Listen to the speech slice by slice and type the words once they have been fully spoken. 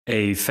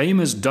A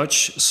famous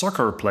Dutch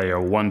soccer player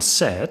once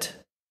said,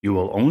 "You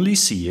will only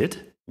see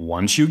it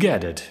once you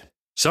get it."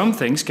 Some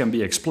things can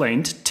be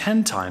explained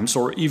 10 times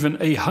or even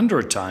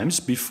 100 times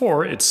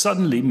before it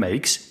suddenly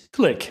makes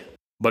click.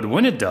 But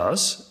when it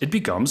does, it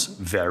becomes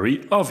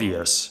very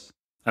obvious.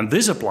 And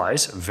this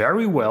applies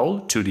very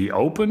well to the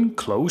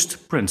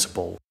open-closed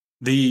principle.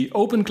 The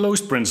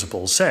open-closed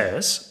principle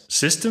says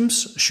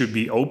systems should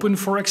be open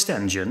for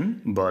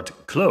extension,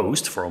 but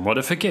closed for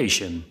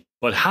modification.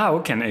 But how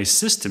can a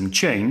system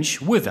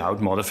change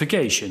without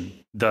modification?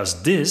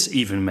 Does this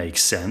even make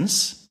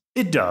sense?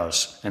 It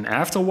does, and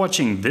after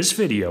watching this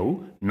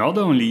video, not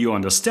only you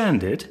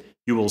understand it,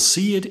 you will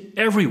see it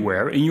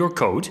everywhere in your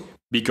code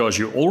because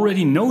you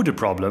already know the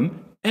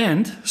problem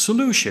and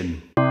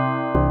solution.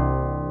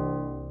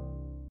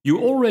 You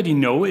already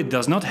know it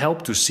does not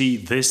help to see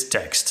this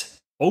text.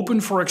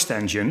 Open for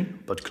extension,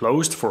 but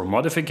closed for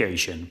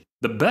modification.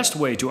 The best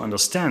way to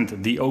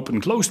understand the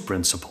open-closed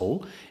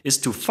principle is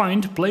to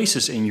find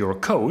places in your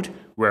code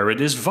where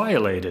it is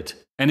violated.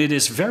 And it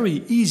is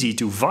very easy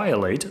to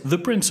violate the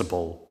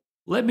principle.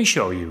 Let me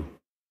show you.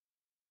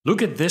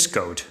 Look at this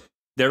code.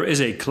 There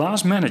is a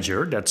class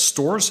manager that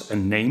stores a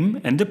name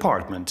and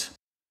department.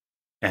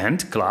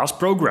 And class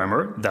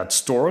programmer that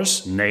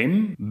stores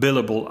name,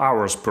 billable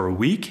hours per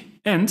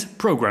week, and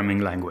programming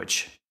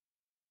language.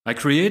 I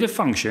create a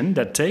function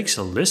that takes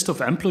a list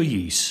of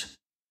employees.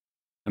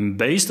 And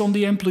based on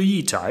the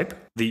employee type,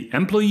 the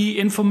employee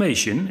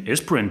information is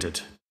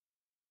printed.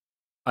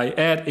 I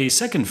add a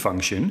second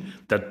function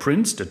that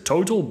prints the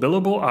total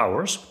billable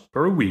hours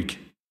per week.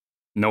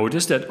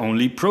 Notice that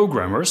only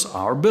programmers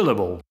are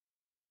billable.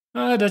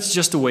 That's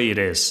just the way it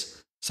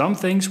is. Some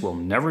things will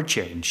never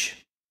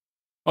change.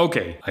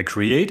 Okay, I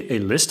create a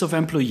list of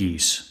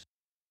employees.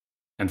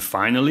 And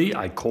finally,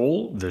 I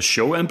call the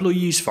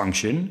showEmployees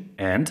function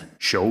and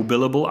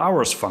showBillable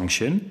hours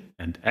function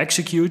and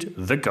execute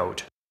the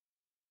code.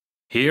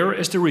 Here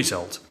is the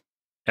result.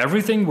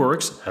 Everything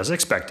works as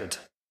expected.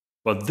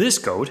 But this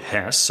code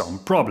has some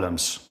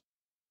problems.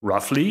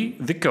 Roughly,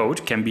 the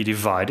code can be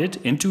divided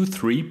into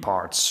 3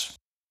 parts.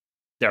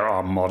 There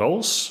are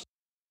models,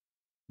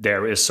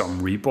 there is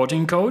some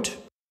reporting code,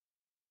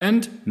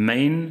 and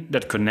main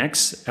that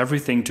connects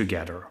everything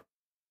together.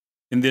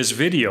 In this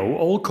video,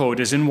 all code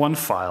is in one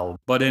file,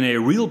 but in a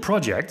real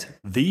project,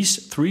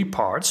 these 3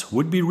 parts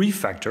would be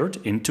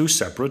refactored into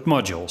separate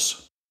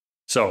modules.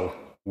 So,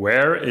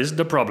 where is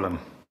the problem?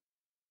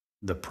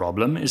 The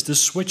problem is the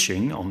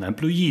switching on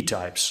employee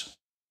types.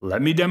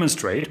 Let me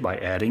demonstrate by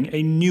adding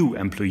a new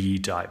employee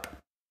type.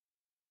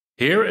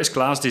 Here is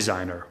Class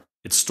Designer.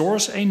 It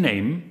stores a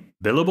name,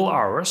 billable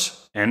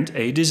hours, and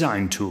a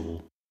design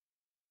tool.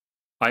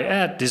 I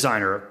add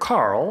designer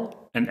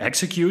Carl and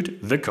execute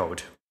the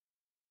code.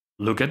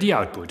 Look at the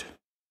output.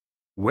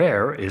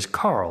 Where is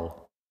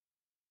Carl?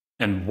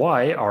 And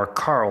why are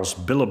Carl's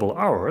billable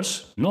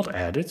hours not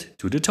added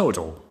to the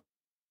total?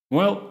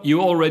 Well,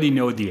 you already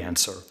know the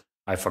answer.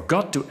 I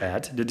forgot to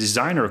add the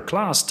designer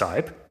class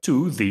type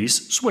to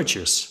these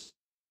switches.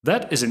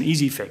 That is an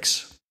easy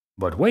fix.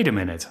 But wait a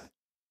minute.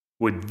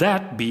 Would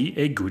that be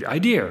a good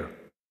idea?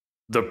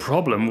 The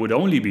problem would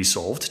only be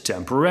solved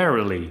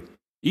temporarily.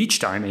 Each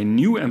time a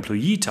new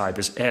employee type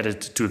is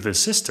added to the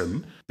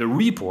system, the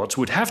reports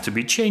would have to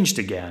be changed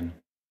again.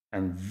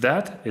 And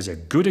that is a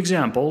good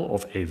example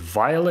of a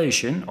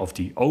violation of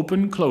the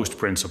open-closed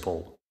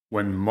principle.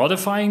 When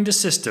modifying the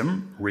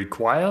system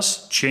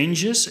requires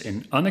changes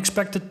in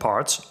unexpected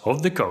parts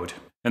of the code.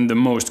 And the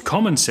most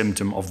common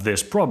symptom of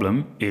this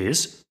problem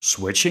is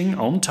switching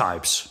on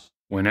types.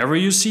 Whenever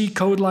you see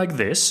code like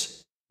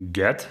this,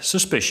 get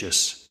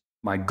suspicious.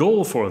 My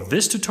goal for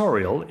this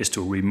tutorial is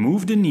to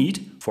remove the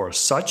need for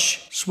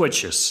such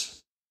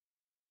switches.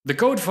 The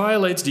code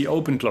violates the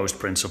open-closed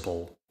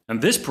principle,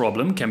 and this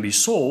problem can be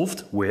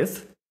solved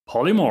with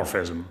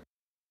polymorphism.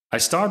 I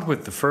start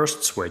with the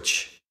first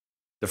switch.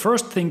 The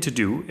first thing to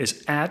do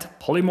is add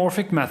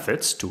polymorphic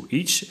methods to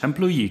each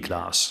employee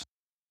class.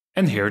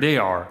 And here they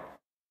are.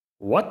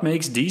 What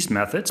makes these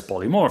methods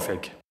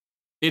polymorphic?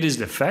 It is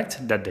the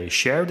fact that they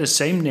share the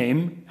same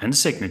name and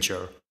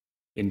signature.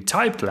 In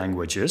typed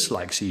languages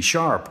like C#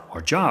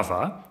 or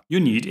Java, you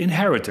need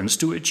inheritance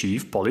to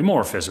achieve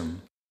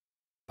polymorphism.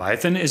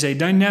 Python is a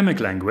dynamic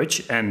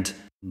language and,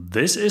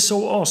 this is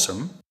so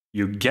awesome,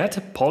 you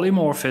get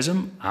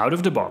polymorphism out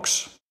of the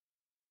box.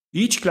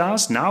 Each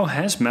class now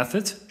has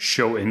method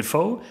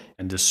showInfo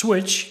and the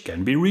switch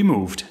can be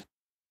removed.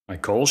 I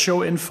call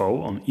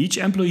showInfo on each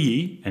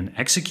employee and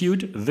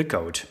execute the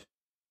code.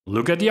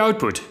 Look at the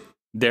output.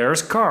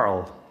 There's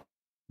Carl.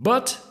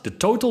 But the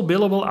total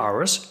billable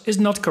hours is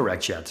not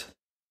correct yet.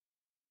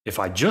 If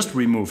I just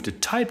remove the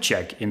type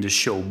check in the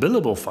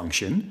showBillable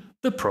function,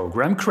 the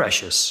program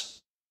crashes.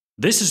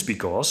 This is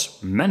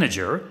because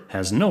manager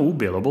has no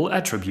billable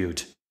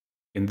attribute.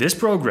 In this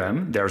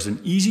program, there's an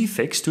easy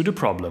fix to the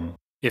problem.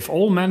 If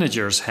all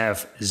managers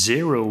have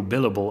 0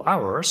 billable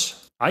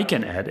hours, I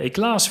can add a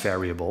class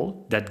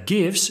variable that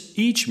gives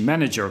each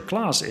manager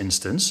class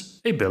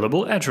instance a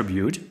billable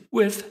attribute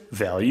with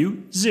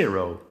value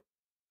 0.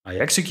 I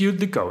execute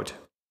the code.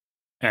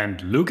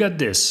 And look at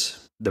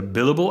this. The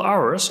billable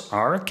hours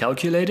are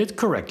calculated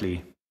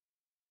correctly.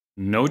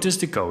 Notice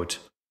the code.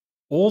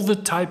 All the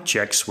type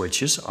check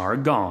switches are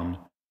gone.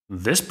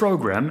 This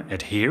program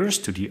adheres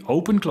to the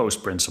open-close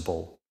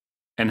principle.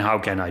 And how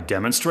can I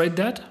demonstrate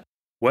that?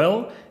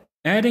 Well,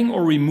 adding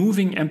or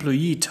removing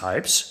employee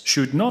types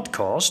should not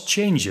cause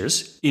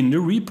changes in the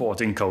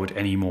reporting code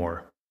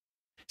anymore.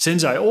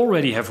 Since I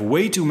already have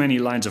way too many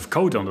lines of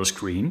code on the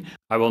screen,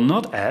 I will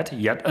not add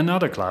yet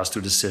another class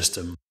to the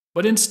system,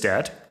 but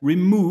instead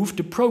remove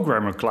the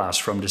programmer class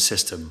from the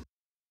system.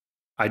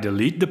 I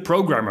delete the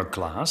programmer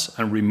class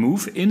and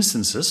remove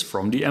instances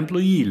from the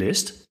employee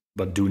list,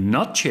 but do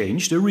not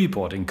change the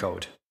reporting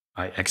code.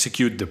 I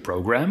execute the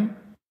program,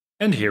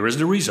 and here is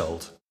the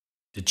result.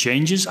 The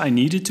changes I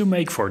needed to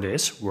make for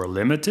this were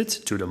limited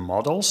to the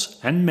models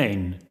and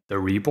main. The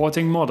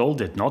reporting model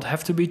did not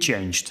have to be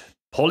changed.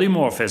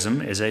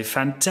 Polymorphism is a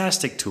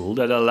fantastic tool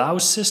that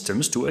allows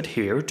systems to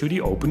adhere to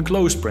the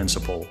open-close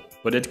principle.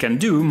 But it can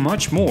do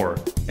much more.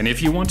 And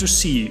if you want to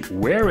see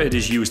where it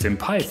is used in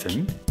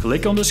Python,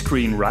 click on the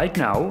screen right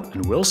now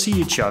and we'll see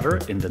each other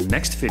in the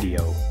next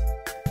video.